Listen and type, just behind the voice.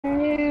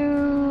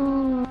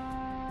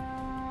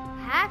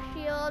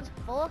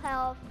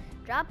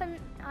Dropping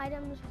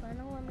items when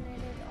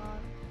eliminated off.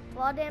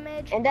 Wall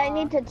damage And off. I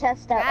need to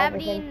test out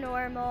Gravity everything.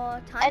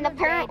 normal. Time And of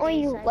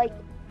apparently, day, like,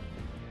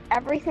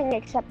 everything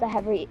except the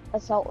heavy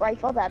assault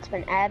rifle that's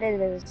been added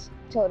is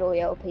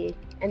totally OP.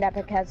 And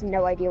Epic has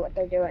no idea what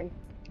they're doing.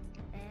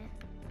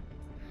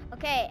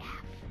 Okay,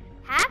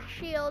 half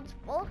shields,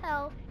 full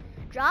health.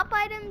 Drop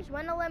items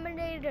when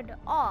eliminated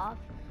off.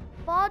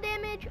 Fall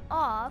damage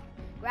off.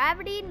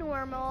 Gravity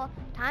normal.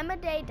 Time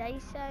of day,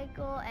 dice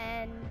cycle,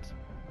 and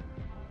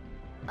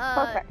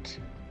Perfect.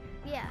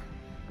 Yeah.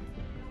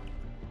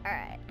 All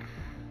right.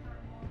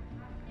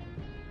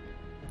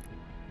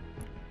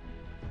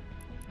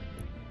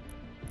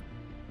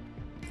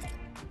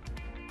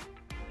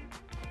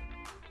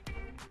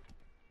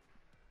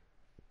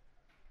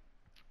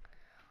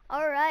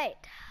 All right.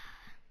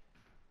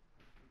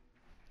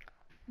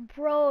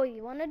 Bro,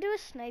 you want to do a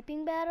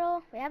sniping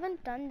battle? We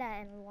haven't done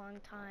that in a long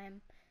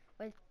time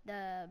with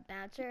the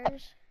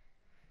bouncers.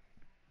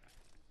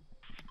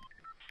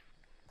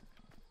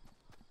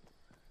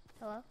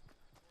 Hello?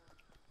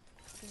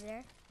 You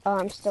there? Oh,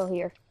 I'm still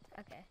here.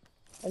 Okay.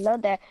 Hello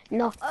there.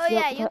 No. Oh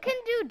yeah, you can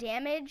do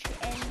damage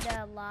in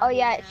the lobby. Oh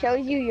yeah, it now.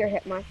 shows you your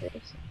hit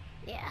markers.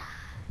 Yeah.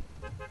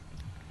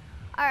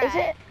 All right. Is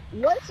it?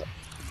 What's?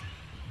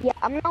 Yeah,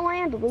 I'm gonna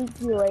land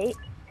leaky late.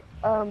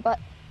 But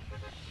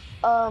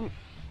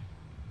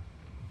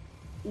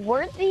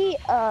were the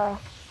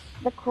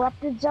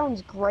corrupted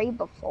zones gray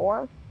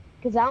before?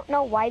 Because I don't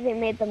know why they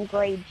made them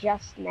gray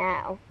just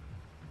now.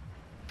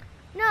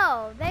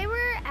 No, they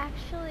were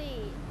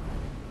actually.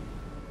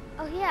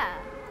 Oh yeah,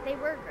 they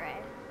were gray.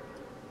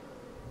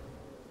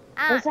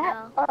 I Was don't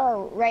that know.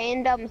 a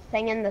random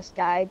thing in the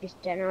sky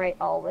just generate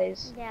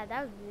always? Yeah,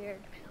 that was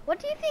weird. What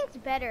do you think's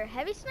better,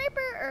 heavy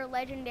sniper or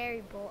legendary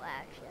bolt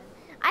action?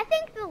 I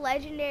think the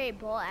legendary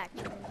bolt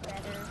action is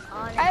better,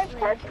 honestly. I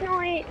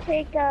personally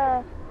take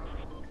a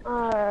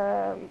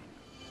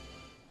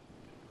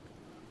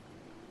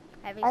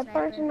heavy I sniper.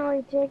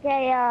 personally take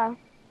a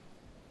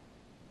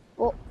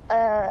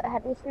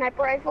heavy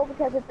sniper rifle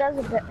because it does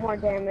a bit more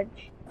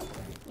damage.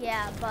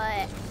 Yeah,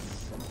 but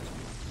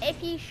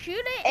if you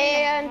shoot it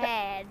in the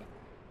head,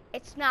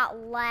 it's not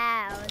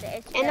loud.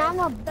 It's and I'm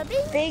a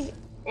big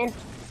and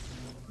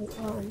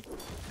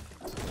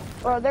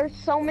bro, there's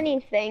so many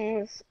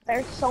things.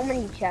 There's so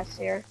many chests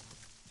here.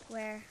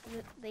 Where?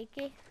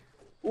 Leaky?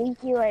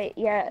 Leaky light,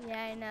 yeah.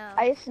 Yeah, I know.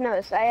 I just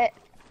noticed.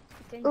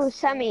 Ooh,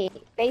 Semi.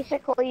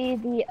 Basically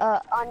the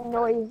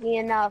unnoisy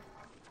enough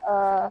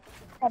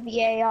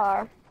heavy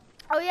AR.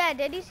 Oh yeah,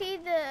 did you see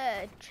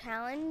the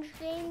challenge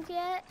games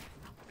yet?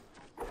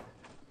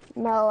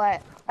 No,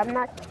 I'm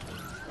not.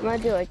 I'm gonna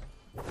do it.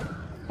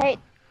 Hey.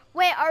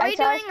 Wait, are we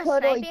doing a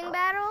totally sniping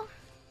battle?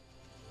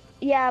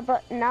 Yeah,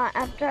 but not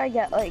after I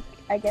get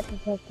to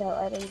test out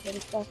items and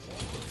stuff.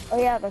 Oh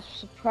yeah, the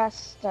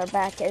suppressed are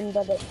back in,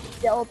 but it's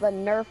still the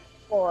nerf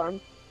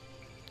form.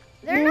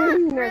 They're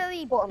not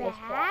really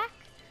back.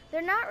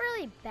 They're not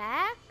really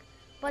back,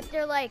 but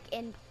they're like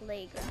in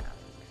playground.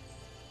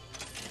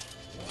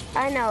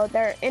 I know,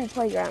 they're in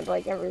playground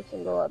like every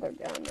single other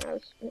gun.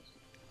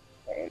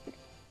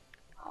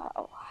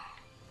 Wow.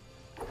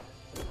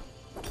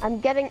 I'm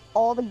getting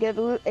all the good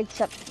loot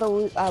except the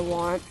loot I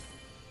want.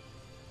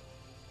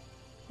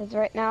 Because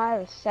right now I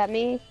have a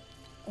semi,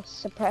 a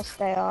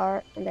suppressed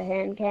AR, and a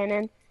hand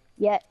cannon.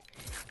 And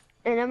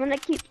I'm gonna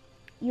keep,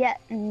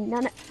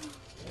 none of...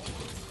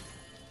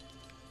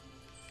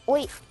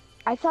 Wait,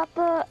 I thought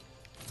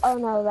oh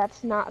no,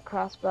 that's not a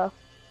crossbow.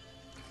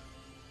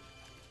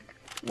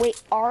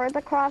 Wait, are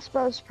the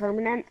crossbows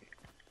permanent?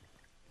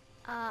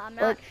 I'm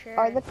not sure.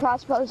 Are the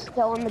crossbows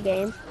still in the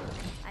game?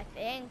 I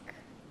think.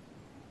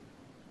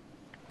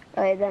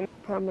 Okay, then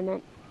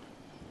permanent.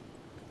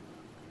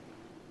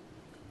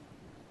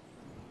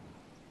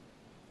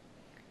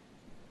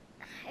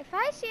 If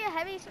I see a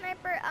heavy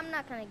sniper, I'm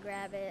not gonna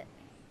grab it.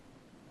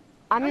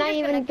 I'm not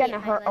even gonna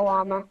hurt a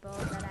llama.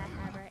 That I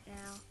have right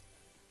now.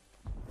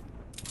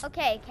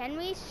 Okay, can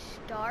we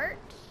start?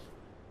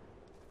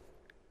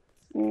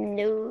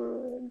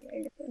 No.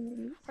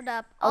 Hold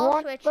up, I I'll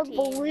want switch the teams.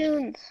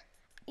 balloons.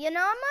 You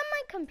know, I'm on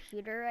my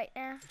computer right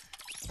now.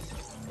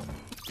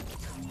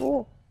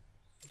 Cool.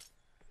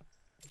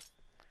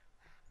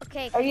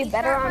 Okay, Are you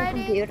better on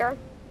writing? computer?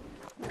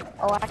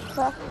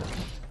 Alexa,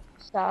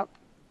 stop.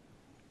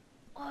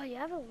 Oh, you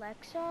have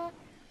Alexa?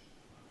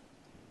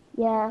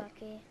 Yeah,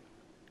 Lucky.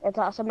 it's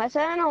awesome. I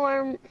set an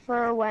alarm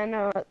for when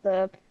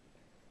the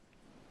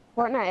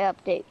Fortnite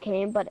update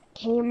came, but it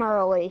came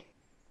early.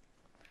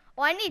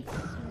 Oh, I need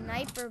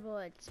sniper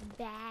bullets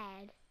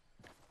bad.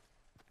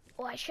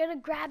 Oh, I should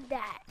have grabbed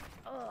that.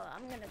 Oh,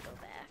 I'm gonna go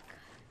back.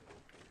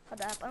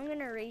 Hold up, I'm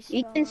gonna respawn.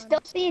 You can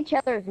still see each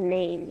other's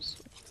names.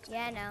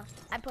 Yeah, I know.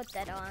 I put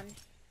that on.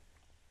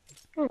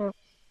 Hmm.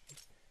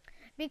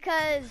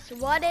 Because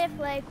what if,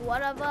 like,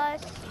 one of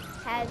us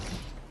has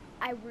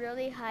a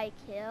really high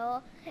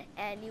kill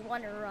and you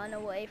want to run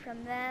away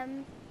from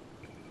them?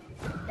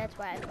 That's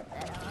why I put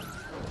that on.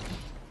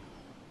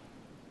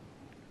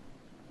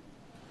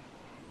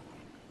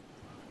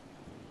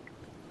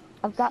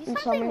 I've See gotten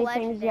so something many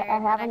things yet. I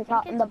legendary, but I haven't think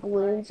gotten it's the a bush.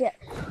 balloons yet.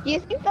 Do you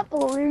think the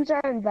balloons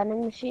are in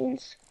vending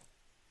machines?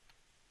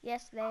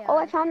 Yes, they Oh,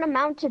 I are. found a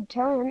mounted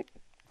turret.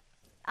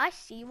 I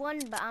see one,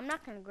 but I'm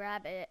not gonna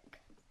grab it.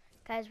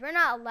 Because we're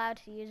not allowed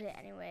to use it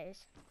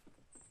anyways.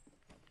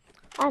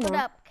 I Hold know,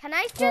 up. Can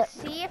I but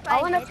just see if I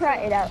I want to hit try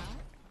the it out.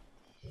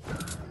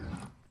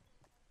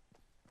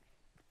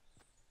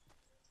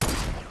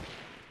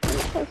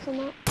 Close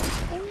enough.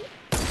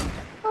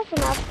 Close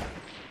enough.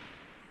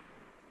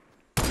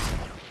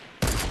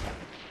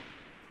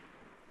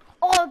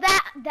 Oh,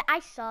 that I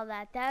saw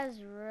that. That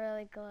was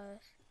really close.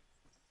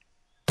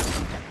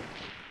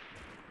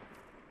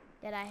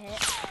 Did I hit?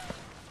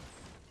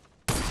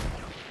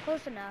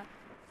 Close enough.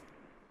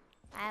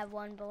 I have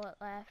one bullet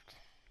left.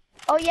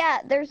 Oh yeah,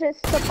 there's this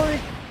super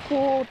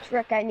cool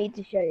trick I need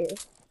to show you.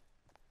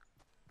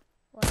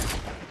 What?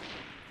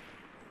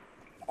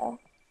 Uh,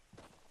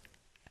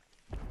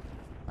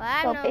 Well, I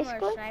have so no more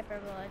basically, sniper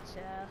bullets,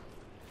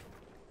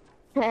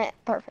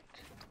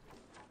 perfect.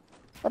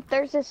 But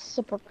there's this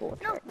super cool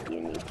No. trick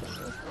you need to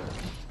see.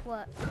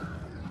 What?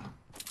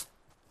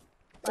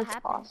 What It's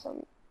happened?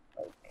 awesome.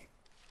 Like,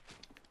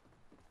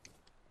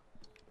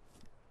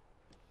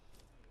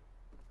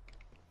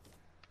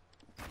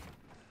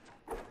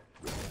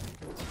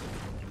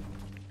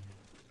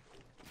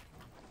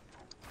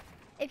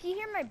 If you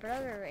hear my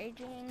brother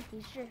raging,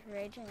 he's just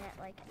raging at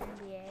like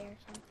NBA or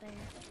something.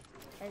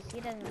 Because he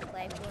doesn't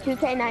play Fortnite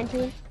 2K19.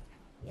 anymore.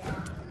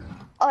 Yeah.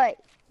 Alright,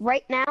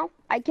 right now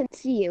I can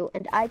see you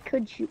and I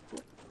could shoot you.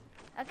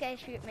 Okay,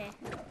 shoot me.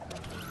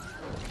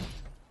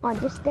 Come on,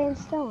 just stand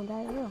still and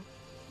I will.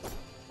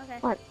 Okay.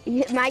 Come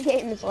on, my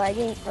game is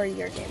lagging or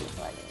your game is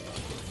lagging.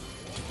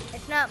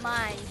 It's not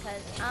mine,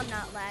 because I'm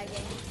not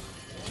lagging.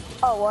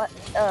 Oh, what?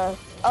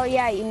 Oh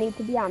yeah, you need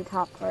to be on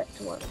top for it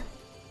to work.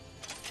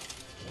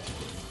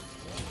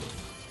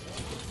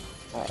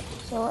 Alright,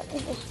 so let me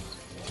just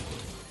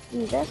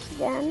do this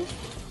again.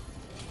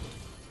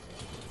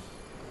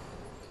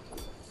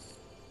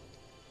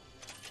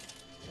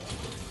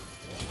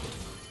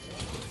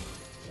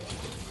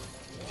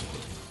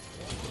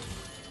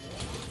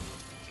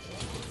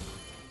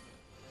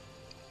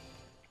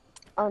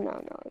 Oh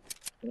no,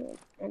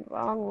 and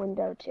wrong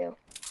window too.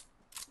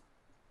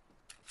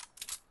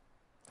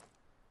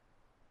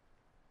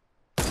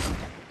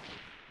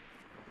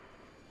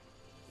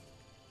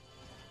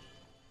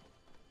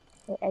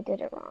 Wait, I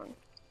did it wrong.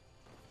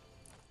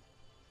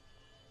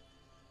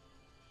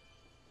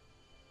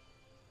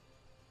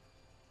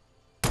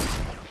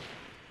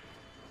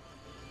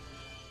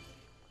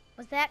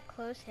 Was that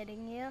close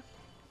hitting you?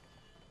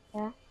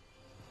 Yeah.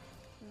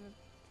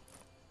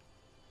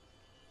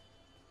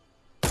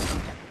 Did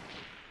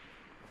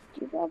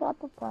you build up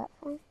a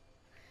platform?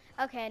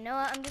 Okay, no,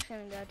 I'm just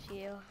gonna go to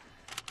you.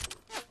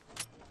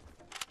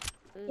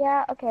 Ooh.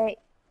 Yeah, okay.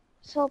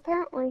 So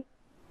apparently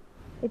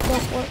it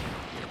don't work.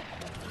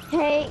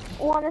 Hey,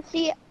 wanna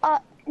see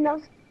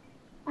no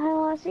I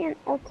wanna see an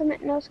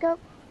ultimate no scope?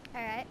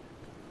 Alright.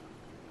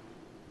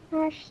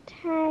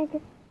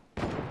 Hashtag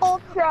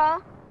ultra.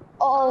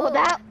 Oh,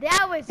 that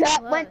was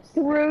went close.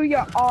 through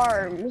your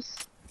arms.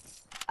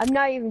 I'm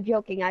not even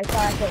joking, I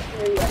saw it go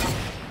through your arms.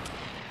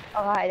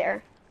 Oh, hi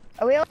there.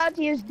 Are we allowed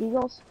to use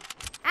deagles?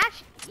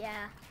 Actually,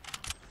 yeah.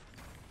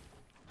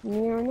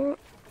 No.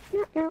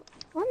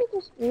 Let me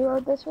just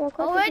reload this real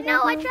quick. Oh if wait, you no,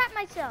 don't I mind. trapped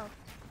myself.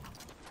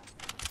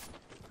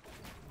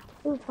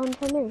 Ooh, fun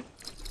for me.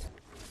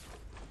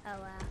 Oh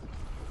wow.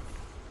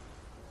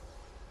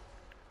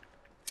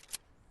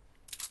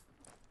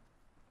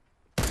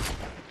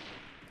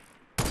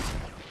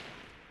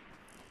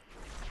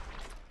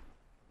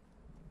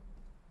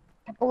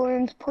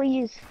 Balloons,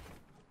 please.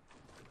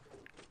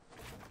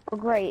 Oh,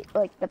 great,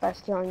 like the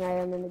best healing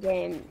item in the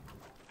game.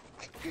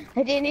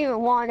 I didn't even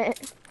want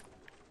it.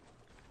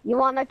 You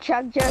want a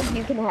chug jug?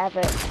 You can have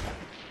it.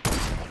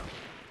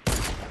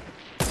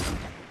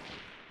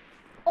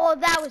 Oh,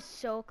 that was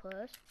so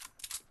close.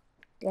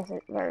 Yes,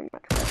 it's very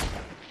much close.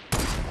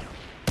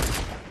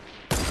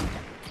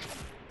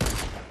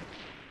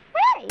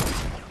 Hey!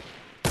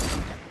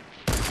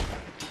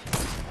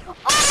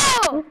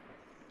 Oh!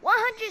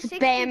 162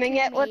 Spamming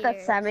it with a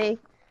meters. semi.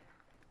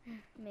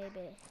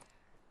 Maybe.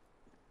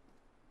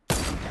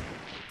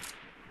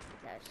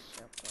 That's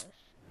so close.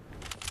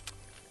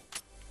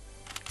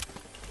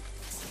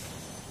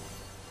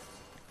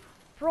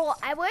 Bro,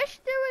 I wish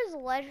there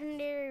was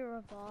legendary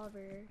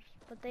revolvers,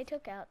 but they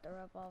took out the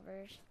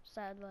revolvers,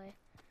 sadly.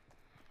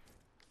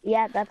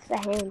 Yeah, that's the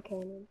hand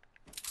cannon.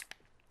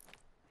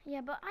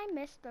 Yeah, but I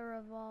missed the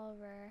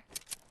revolver.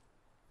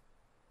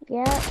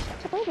 Yeah,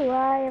 so do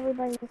I.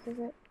 Everybody misses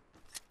it.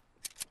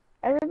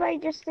 Everybody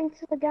just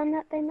thinks of the gun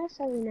that they miss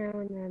every now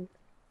and then.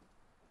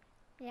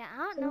 Yeah, I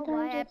don't know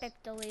Sometimes why it's... Epic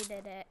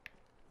deleted it.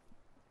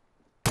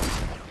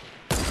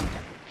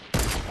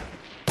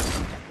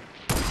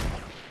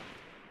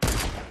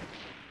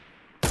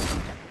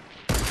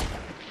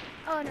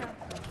 Oh no.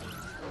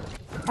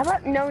 How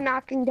about no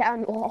knocking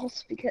down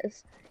walls,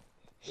 because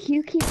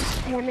you keep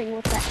spamming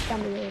with that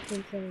semi, it's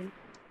insane.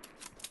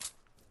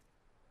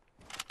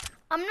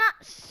 I'm not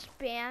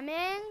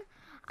spamming.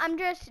 I'm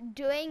just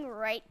doing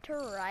right to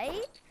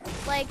right.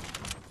 Like,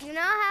 you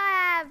know how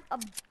I have a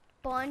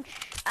bunch.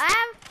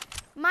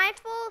 My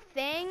full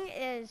thing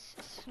is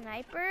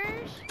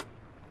snipers.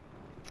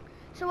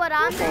 So what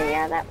I'm Okay, doing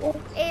yeah, that works.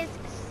 is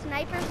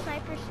sniper.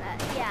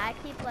 Yeah, I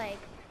keep like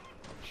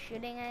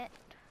shooting it.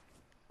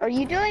 Are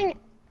you doing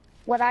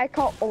what I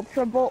call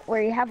ultra bolt,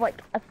 where you have like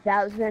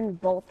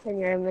 1,000 bolts in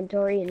your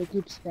inventory and you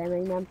keep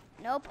spamming them?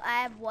 Nope,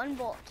 I have 1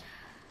 bolt.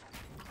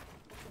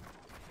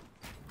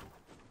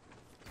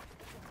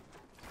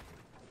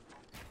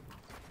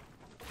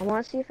 I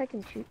want to see if I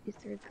can shoot you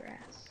through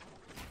grass.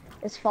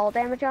 Is fall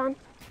damage on?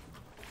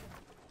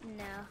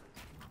 No.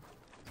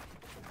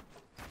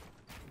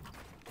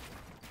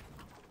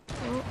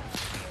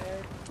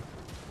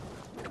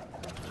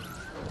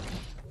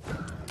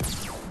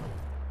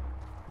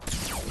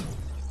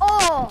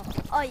 Oh.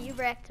 Oh, you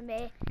wrecked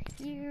me.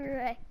 You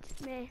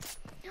wrecked me.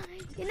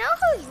 You know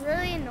who's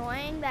really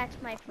annoying? That's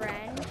my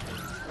friend.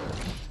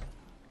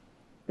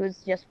 It was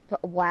just,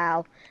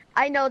 wow.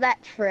 I know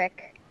that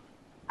trick.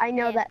 I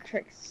know Nick. that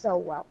trick so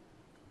well.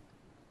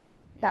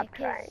 Stop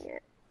trying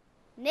it.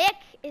 Nick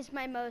is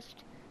my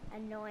most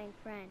annoying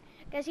friend.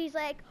 Because he's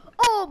like,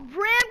 oh,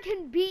 Bram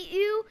can beat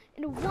you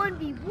in a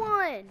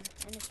 1v1.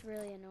 And it's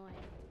really annoying.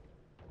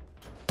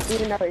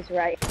 Even though he's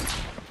right.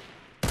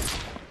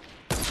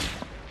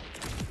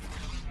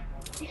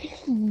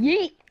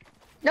 Yeet!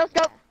 No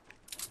scope!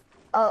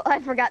 Oh, I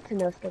forgot to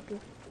no scope you.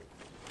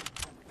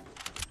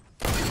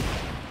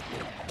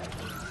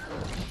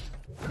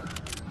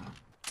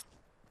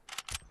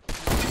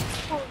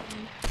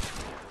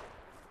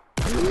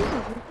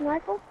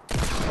 Rifle?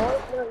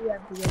 Oh, no, you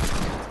have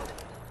the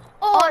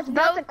Oh, it's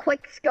about to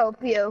quick scope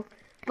you,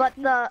 but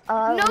the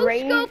no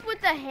range, scope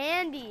with the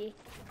handy.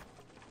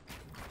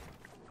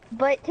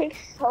 but it takes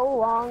so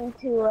long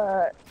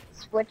to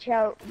switch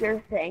out your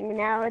thing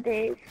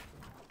nowadays.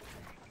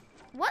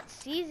 What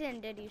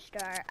season did you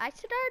start? I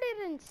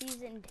started in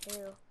season 2.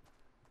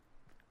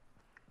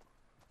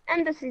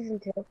 End of season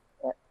 2.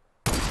 Yep.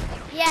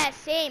 Yeah,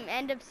 same.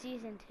 End of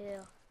season 2.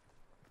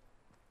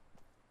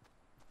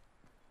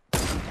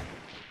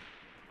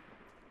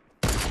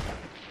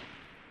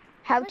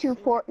 How to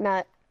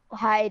Fortnite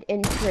hide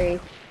in tree.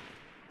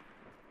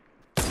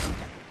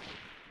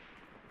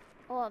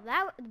 Oh,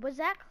 was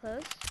that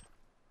close?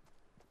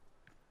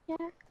 Yeah.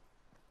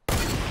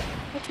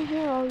 I can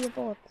hear all your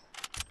bullets.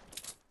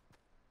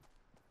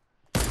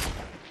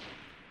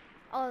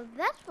 Oh,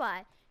 that's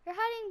why. You're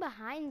hiding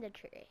behind the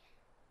tree.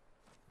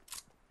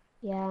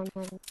 Yeah,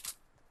 man.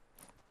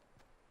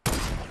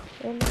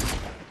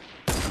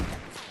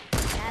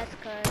 That's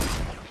good.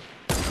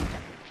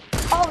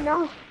 Oh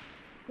no!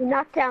 You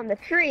knocked down the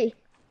tree.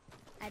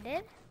 I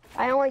did?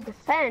 I only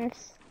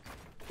defense.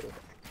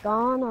 It's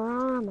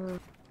gone.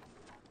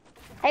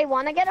 Hey,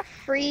 wanna get a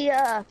free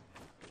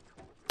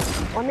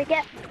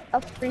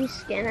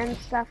skin and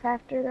stuff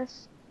after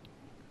this?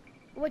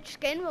 Which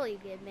skin will you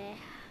give me?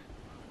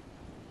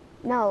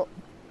 No,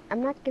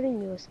 I'm not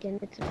giving you a skin.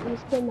 It's a free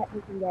skin that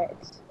you can get.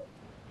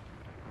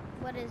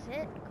 What is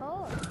it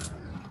called?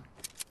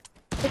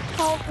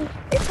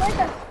 It's like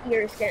a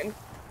skier skin.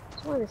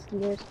 It's one of the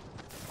skiers.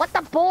 What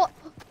the boy?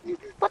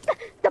 What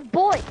the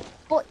boy?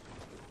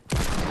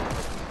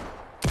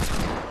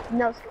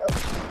 No scope.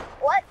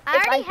 What?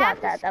 If I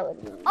shot that, that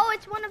would be. Oh,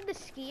 it's one of the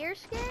skier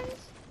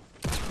skins?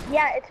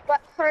 Yeah, it's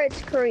Korea.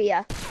 It's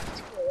Korea.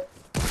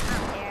 I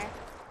don't care.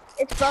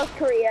 It's both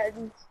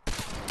Koreans.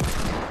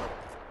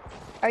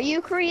 Are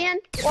you Korean?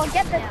 Well,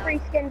 get this free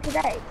skin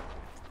today.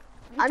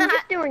 I'm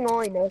just doing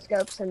only no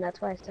scopes, and that's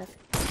why I said.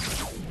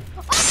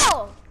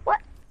 Oh!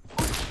 What?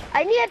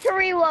 I needed to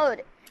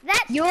reload.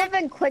 You have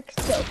been quick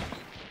scope.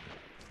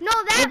 No,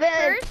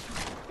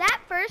 that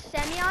first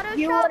semi-auto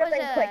shot was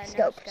a quick no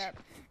scoped. scope.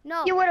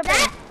 No, You would have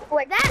been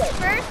quick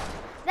scoped.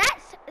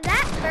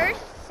 that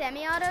first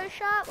semi-auto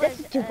shot was This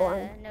is too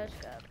boring. No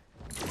scope.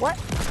 What?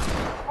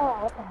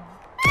 Oh, what the hell?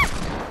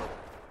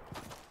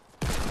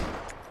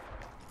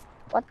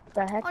 What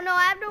the heck? Oh no,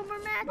 I have no more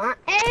mats. My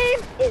aim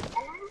is.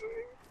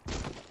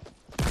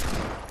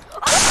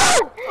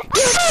 Oh!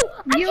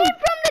 I came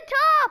from the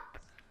top!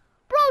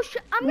 Bro,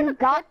 I'm gonna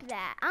clip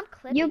that. I'm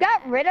clipping You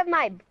got that. rid of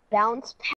my bounce pad.